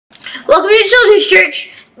Welcome to Children's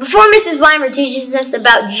Church. Before Mrs. Weimer teaches us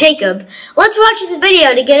about Jacob, let's watch this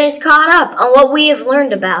video to get us caught up on what we have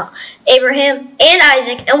learned about Abraham and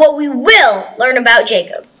Isaac and what we will learn about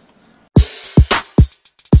Jacob.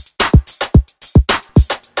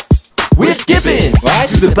 We're skipping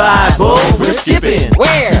to the Bible. We're skipping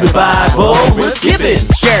Where? to the Bible. We're skipping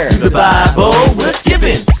Sure. to the Bible. We're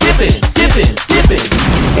skipping.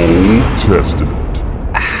 Old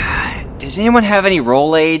Testament. Does anyone have any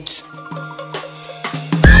Rolaids?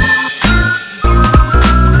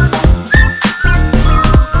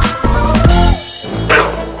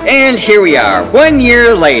 And here we are, 1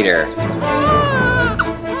 year later.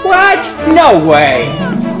 What? No way!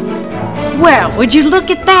 Well, would you look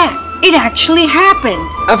at that? It actually happened.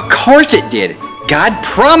 Of course it did. God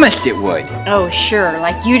promised it would. Oh, sure,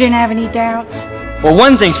 like you didn't have any doubts? Well,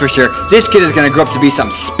 one thing's for sure, this kid is gonna grow up to be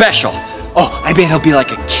something special. Oh, I bet he'll be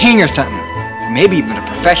like a king or something. Maybe even a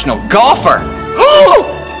professional golfer. Oh!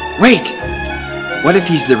 Wait, what if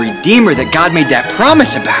he's the Redeemer that God made that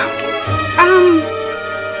promise about?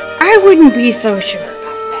 I wouldn't be so sure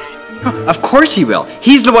about that. Of course he will.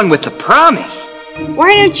 He's the one with the promise.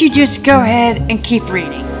 Why don't you just go ahead and keep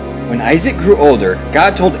reading? When Isaac grew older,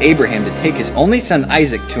 God told Abraham to take his only son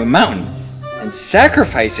Isaac to a mountain and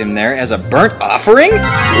sacrifice him there as a burnt offering?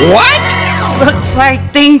 What? Looks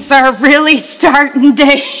like things are really starting to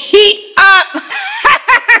heat up.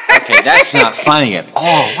 Okay, that's not funny at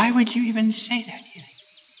all. Why would you even say that?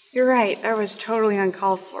 You're right, that was totally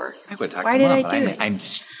uncalled for. I would talk Why to did Mom, I but do it? I'm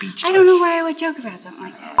speechless. I don't know why I would joke about something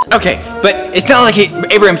like that. Okay, but it's not like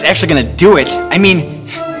Abraham's actually gonna do it. I mean,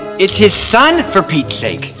 it's his son, for Pete's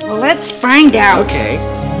sake. Well, let's find out. Okay.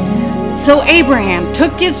 So Abraham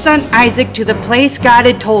took his son Isaac to the place God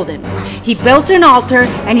had told him. He built an altar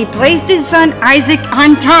and he placed his son Isaac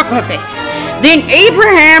on top of it. Then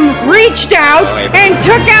Abraham reached out and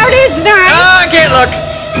took out his knife. Oh, I can't look.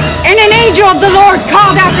 And an angel of the Lord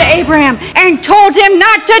called out to Abraham and told him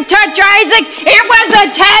not to touch Isaac. It was a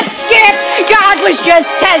test, Skip. God was just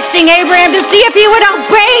testing Abraham to see if he would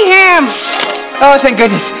obey him. Oh, thank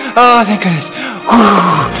goodness. Oh, thank goodness.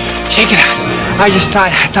 Whew. Shake it out. I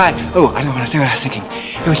thought, oh, I don't want to say what I was thinking.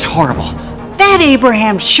 It was horrible. That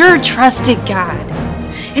Abraham sure trusted God.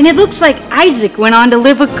 And it looks like Isaac went on to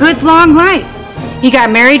live a good long life. He got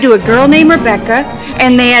married to a girl named Rebecca,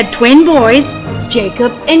 and they had twin boys,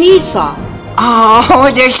 Jacob and Esau. Oh,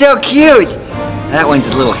 they're so cute. That one's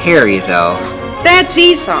a little hairy, though. That's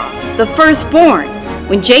Esau, the firstborn.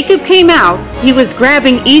 When Jacob came out, he was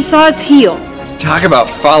grabbing Esau's heel. Talk about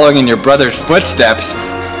following in your brother's footsteps.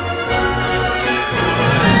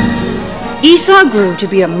 Esau grew to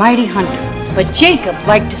be a mighty hunter, but Jacob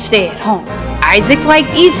liked to stay at home. Isaac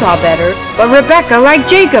liked Esau better, but Rebecca liked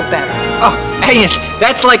Jacob better. Oh, Agnes,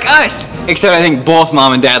 that's like us. Except I think both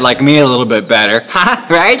Mom and Dad like me a little bit better. Haha,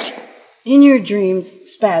 right? In your dreams,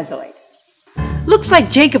 Spazoid. Looks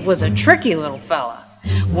like Jacob was a tricky little fella.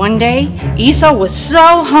 One day, Esau was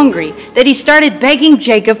so hungry that he started begging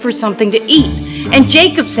Jacob for something to eat. And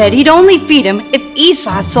Jacob said he'd only feed him if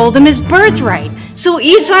Esau sold him his birthright. So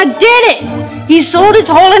Esau did it! He sold his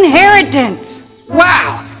whole inheritance!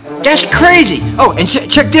 Wow, that's crazy. Oh, and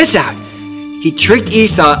check this out. He tricked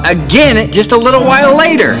Esau again just a little while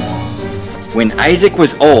later. When Isaac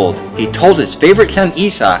was old, he told his favorite son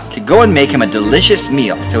Esau to go and make him a delicious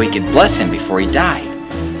meal so he could bless him before he died.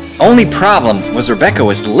 Only problem was Rebecca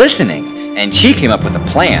was listening, and she came up with a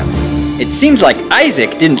plan. It seems like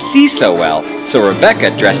Isaac didn't see so well, so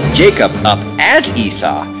Rebecca dressed Jacob up as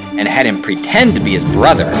Esau and had him pretend to be his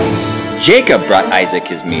brother. Jacob brought Isaac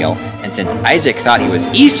his meal, and since Isaac thought he was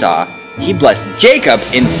Esau, he blessed Jacob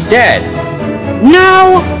instead.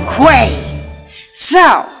 No way!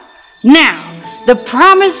 So, now, the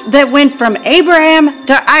promise that went from Abraham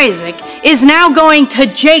to Isaac is now going to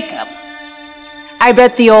Jacob. I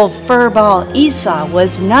bet the old furball Esau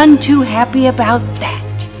was none too happy about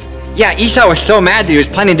that. Yeah, Esau was so mad that he was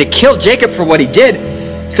planning to kill Jacob for what he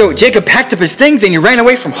did. So Jacob packed up his things and he ran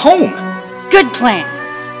away from home. Good plan.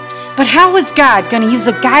 But how was God going to use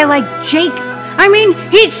a guy like Jacob? I mean,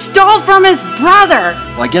 he stole from his brother.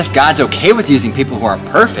 Well, I guess God's okay with using people who aren't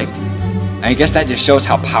perfect. I guess that just shows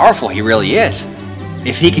how powerful he really is.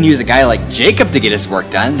 If he can use a guy like Jacob to get his work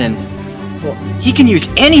done, then, well, he can use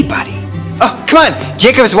anybody. Oh, come on,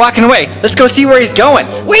 Jacob's walking away. Let's go see where he's going.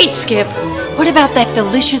 Wait, Skip. What about that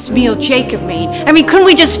delicious meal Jacob made? I mean, couldn't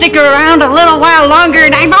we just stick around a little while longer?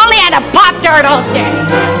 And I've only had a Pop-Tart all day.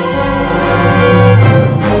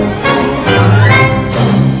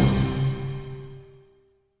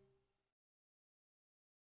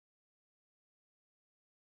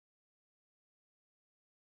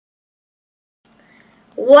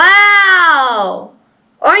 Wow!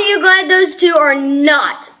 Aren't you glad those two are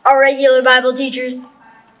not our regular Bible teachers?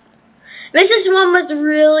 Mrs. Swan must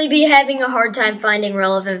really be having a hard time finding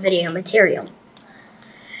relevant video material.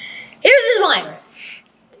 Here's Ms. Weimer.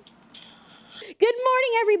 Good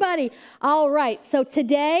morning, everybody. All right, so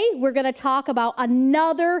today we're going to talk about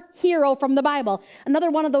another hero from the Bible,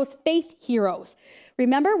 another one of those faith heroes.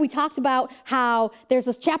 Remember, we talked about how there's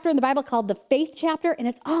this chapter in the Bible called the faith chapter, and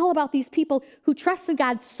it's all about these people who trusted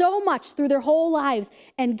God so much through their whole lives,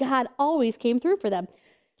 and God always came through for them.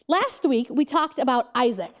 Last week, we talked about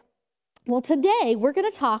Isaac. Well, today we're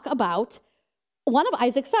going to talk about one of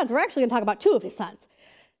Isaac's sons. We're actually going to talk about two of his sons.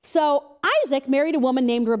 So Isaac married a woman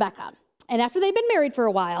named Rebekah. And after they'd been married for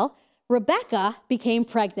a while, Rebekah became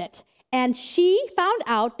pregnant. And she found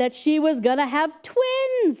out that she was going to have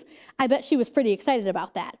twins. I bet she was pretty excited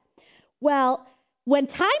about that. Well, when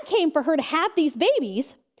time came for her to have these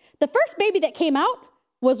babies, the first baby that came out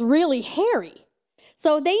was really hairy.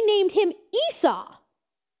 So they named him Esau.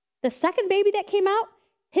 The second baby that came out,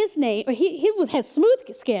 his name, he had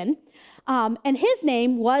smooth skin, and his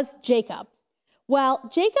name was Jacob. Well,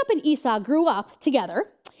 Jacob and Esau grew up together.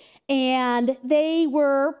 And they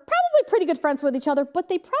were probably pretty good friends with each other, but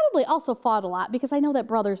they probably also fought a lot because I know that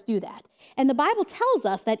brothers do that. And the Bible tells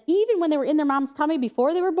us that even when they were in their mom's tummy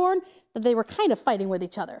before they were born, that they were kind of fighting with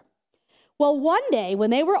each other. Well, one day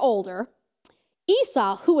when they were older,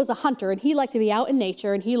 Esau, who was a hunter, and he liked to be out in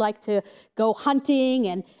nature, and he liked to go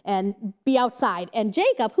hunting and be outside. And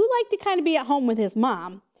Jacob, who liked to kind of be at home with his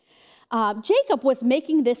mom, Jacob was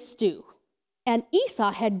making this stew. And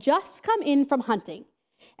Esau had just come in from hunting.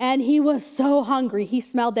 And he was so hungry. He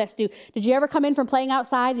smelled that stew. Did you ever come in from playing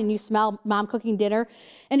outside and you smell mom cooking dinner?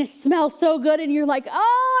 And it smells so good and you're like,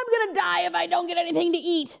 oh, I'm going to die if I don't get anything to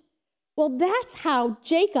eat. Well, that's how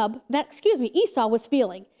Esau was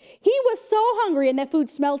feeling. He was so hungry and that food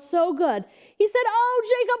smelled so good. He said, oh,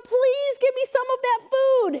 Jacob, please give me some of that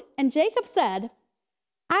food. And Jacob said,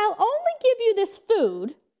 I'll only give you this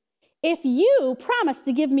food if you promise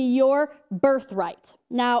to give me your birthright.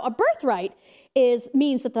 Now, a birthright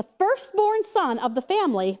means that the firstborn son of the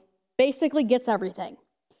family basically gets everything.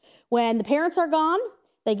 When the parents are gone,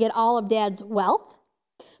 they get all of dad's wealth.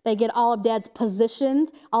 They get all of dad's possessions,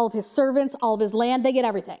 all of his servants, all of his land. They get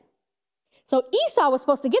everything. So Esau was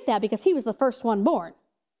supposed to get that because he was the first one born.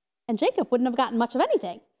 And Jacob wouldn't have gotten much of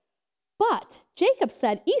anything. But Jacob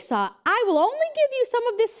said, Esau, I will only give you some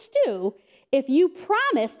of this stew if you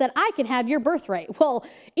promise that I can have your birthright. Well,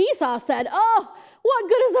 Esau said, oh, what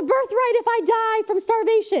good is a birthright if I die from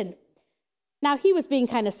starvation? Now, he was being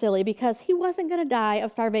kind of silly because he wasn't going to die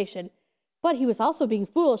of starvation, but he was also being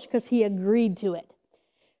foolish because he agreed to it.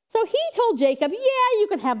 So he told Jacob, yeah, you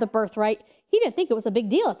can have the birthright. He didn't think it was a big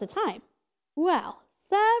deal at the time. Well,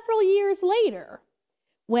 several years later,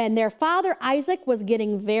 when their father Isaac was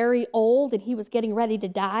getting very old and he was getting ready to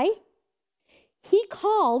die, he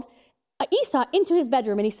called Esau into his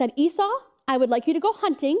bedroom and he said, Esau, I would like you to go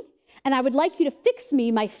hunting and I would like you to fix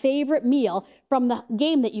me my favorite meal from the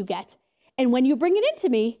game that you get. And when you bring it into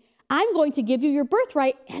me, I'm going to give you your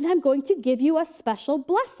birthright and I'm going to give you a special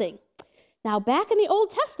blessing. Now, back in the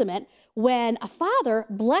Old Testament, when a father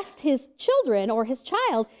blessed his children or his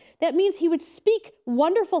child, that means he would speak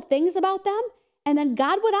wonderful things about them and then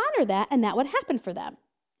God would honor that and that would happen for them.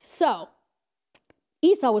 So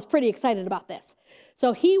Esau was pretty excited about this.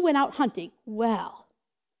 So he went out hunting. Well,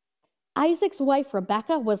 Isaac's wife,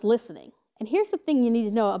 Rebekah, was listening. And here's the thing you need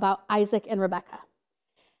to know about Isaac and Rebekah.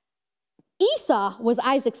 Esau was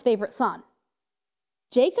Isaac's favorite son.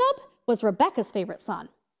 Jacob was Rebekah's favorite son.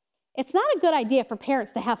 It's not a good idea for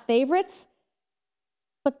parents to have favorites,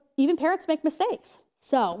 but even parents make mistakes.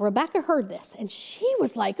 So Rebekah heard this, and she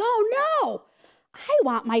was like, oh no, I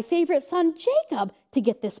want my favorite son Jacob to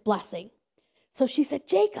get this blessing. So she said,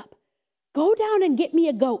 Jacob, go down and get me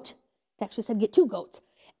a goat. In fact, she said, get 2 goats.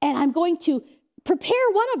 And I'm going to prepare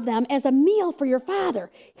one of them as a meal for your father.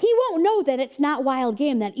 He won't know that it's not wild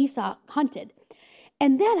game that Esau hunted.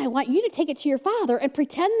 And then I want you to take it to your father and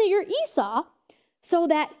pretend that you're Esau so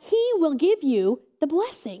that he will give you the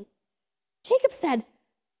blessing. Jacob said,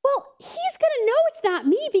 well, he's going to know it's not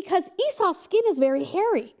me because Esau's skin is very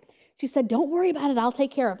hairy. She said, don't worry about it. I'll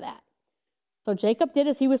take care of that. So Jacob did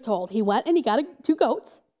as he was told. He went and he got 2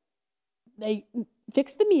 goats. They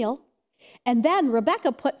fixed the meal. And then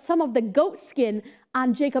Rebekah put some of the goat skin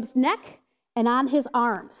on Jacob's neck and on his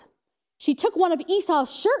arms. She took one of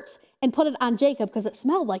Esau's shirts and put it on Jacob because it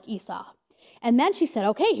smelled like Esau. And then she said,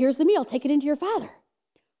 okay, here's the meal. Take it into your father.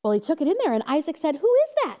 Well, he took it in there and Isaac said, who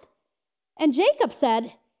is that? And Jacob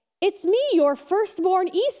said, it's me, your firstborn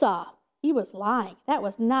Esau. He was lying. That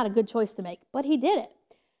was not a good choice to make, but he did it.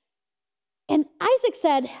 And Isaac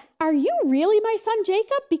said, "Are you really my son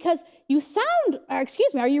Jacob? Because you sound, or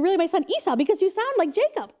excuse me, are you really my son Esau? Because you sound like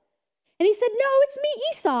Jacob." And he said, "No, it's me,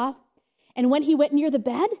 Esau." And when he went near the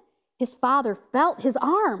bed, his father felt his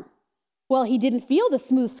arm. Well, he didn't feel the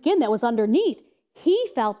smooth skin that was underneath. He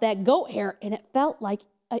felt that goat hair, and it felt like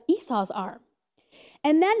Esau's arm.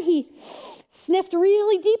 And then he sniffed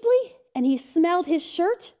really deeply, and he smelled his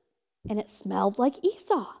shirt, and it smelled like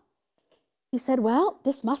Esau. He said, "Well,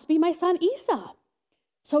 this must be my son Esau."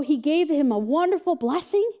 So he gave him a wonderful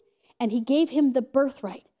blessing, and he gave him the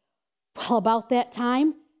birthright. Well, about that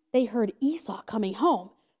time, they heard Esau coming home.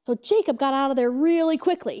 So Jacob got out of there really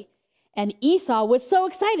quickly. And Esau was so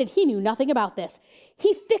excited, he knew nothing about this.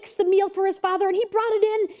 He fixed the meal for his father, and he brought it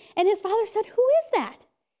in, and his father said, "Who is that?"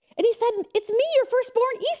 And he said, "It's me, your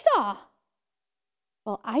firstborn Esau."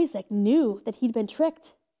 Well, Isaac knew that he'd been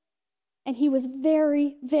tricked. And he was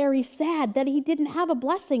very, very sad that he didn't have a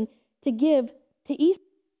blessing to give to Esau.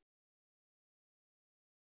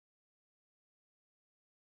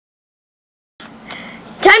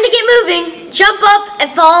 Time to get moving. Jump up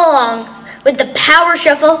and follow along with the power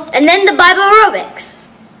shuffle and then the Bible aerobics.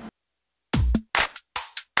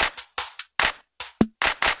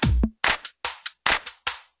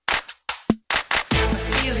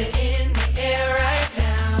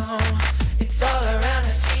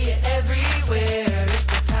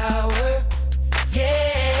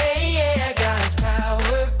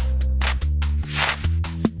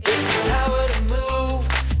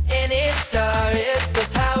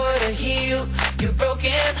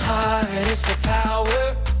 It's the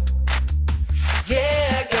power,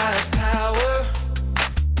 yeah, God's power.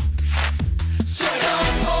 So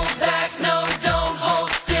don't hold back, no, don't hold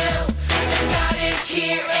still. God is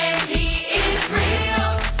here and He is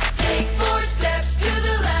real. Take 4 steps to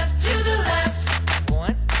the left, to the left.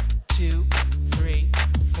 1, 2, 3,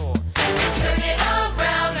 4. Turn it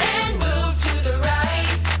around and move to the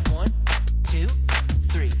right. 1, 2,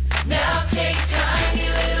 3. Now take tiny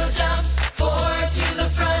little jumps forward to the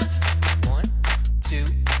front. 1, 2,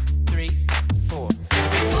 3, 4.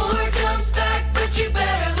 4 jumps back, but you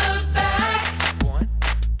better look back. 1,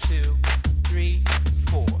 2, 3,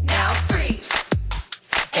 4. Now freeze,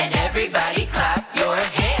 and everybody clap your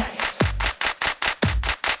hands.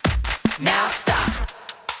 Now stop.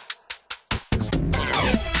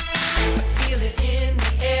 I feel it in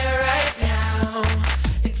the air right now.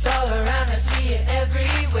 It's all around, I see it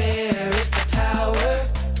everywhere. It's the power,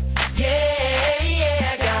 yeah,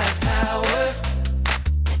 yeah, God's power.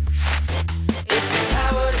 It's the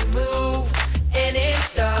power to move any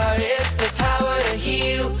star. It's the power to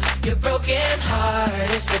heal your broken heart.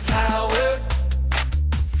 It's the power,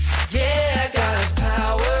 yeah, God's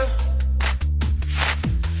power.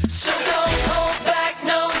 So don't hold back,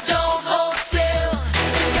 no, don't hold still.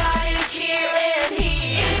 God is here and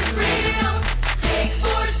He is real. Take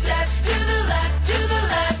 4 steps to the left, to the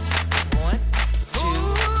left. 1, 2,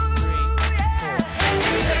 3, 4.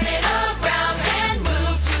 Turn it around and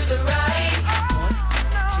move to the right. 1,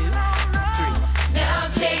 2, 3. Now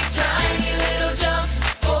take tiny little jumps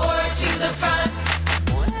forward to the front.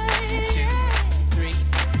 1, 2, 3,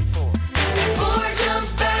 4. 4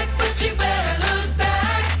 jumps back, but you better look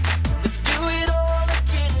back. Let's do it all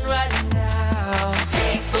again right now.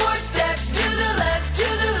 Take 4 steps to the left, to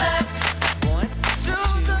the left. 1, 2,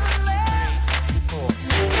 3, 4.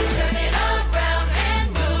 Turn it around and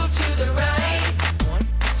move to the right. 1,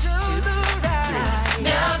 2, 3.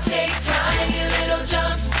 Now take tiny little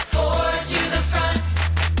jumps forward to the front.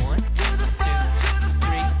 1, 2,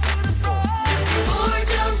 3, 4. 4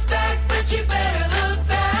 jumps back, but you better look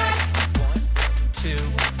back. 1, 2,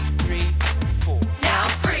 3, 4. Now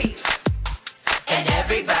freeze, and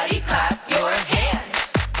everybody clap your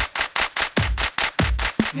hands.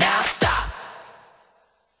 Now stop.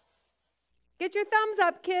 Get your thumbs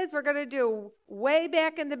up, kids. We're going to do way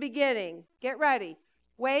back in the beginning. Get ready.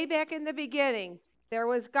 Way back in the beginning, there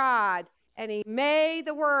was God, and He made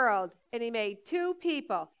the world, and He made 2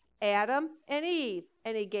 people, Adam and Eve,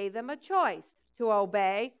 and He gave them a choice to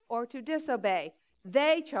obey or to disobey.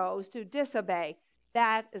 They chose to disobey.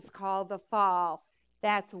 That is called the fall.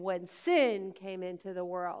 That's when sin came into the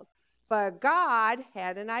world. But God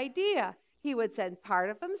had an idea. He would send part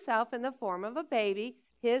of Himself in the form of a baby.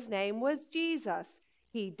 His name was Jesus.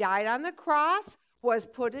 He died on the cross, was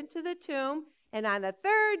put into the tomb, and on the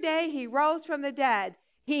 3rd day He rose from the dead.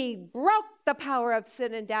 He broke the power of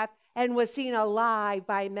sin and death and was seen alive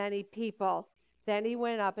by many people. Then He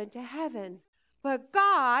went up into heaven. But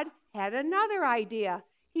God had another idea.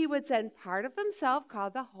 He would send part of Himself,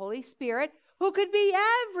 called the Holy Spirit, who could be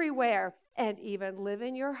everywhere and even live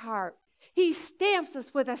in your heart. He stamps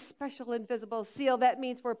us with a special invisible seal. That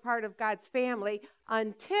means we're part of God's family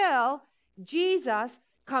until Jesus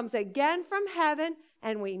comes again from heaven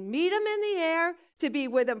and we meet him in the air to be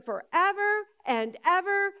with him forever and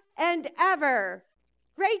ever and ever.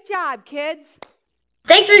 Great job, kids.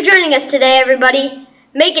 Thanks for joining us today, everybody.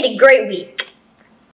 Make it a great week.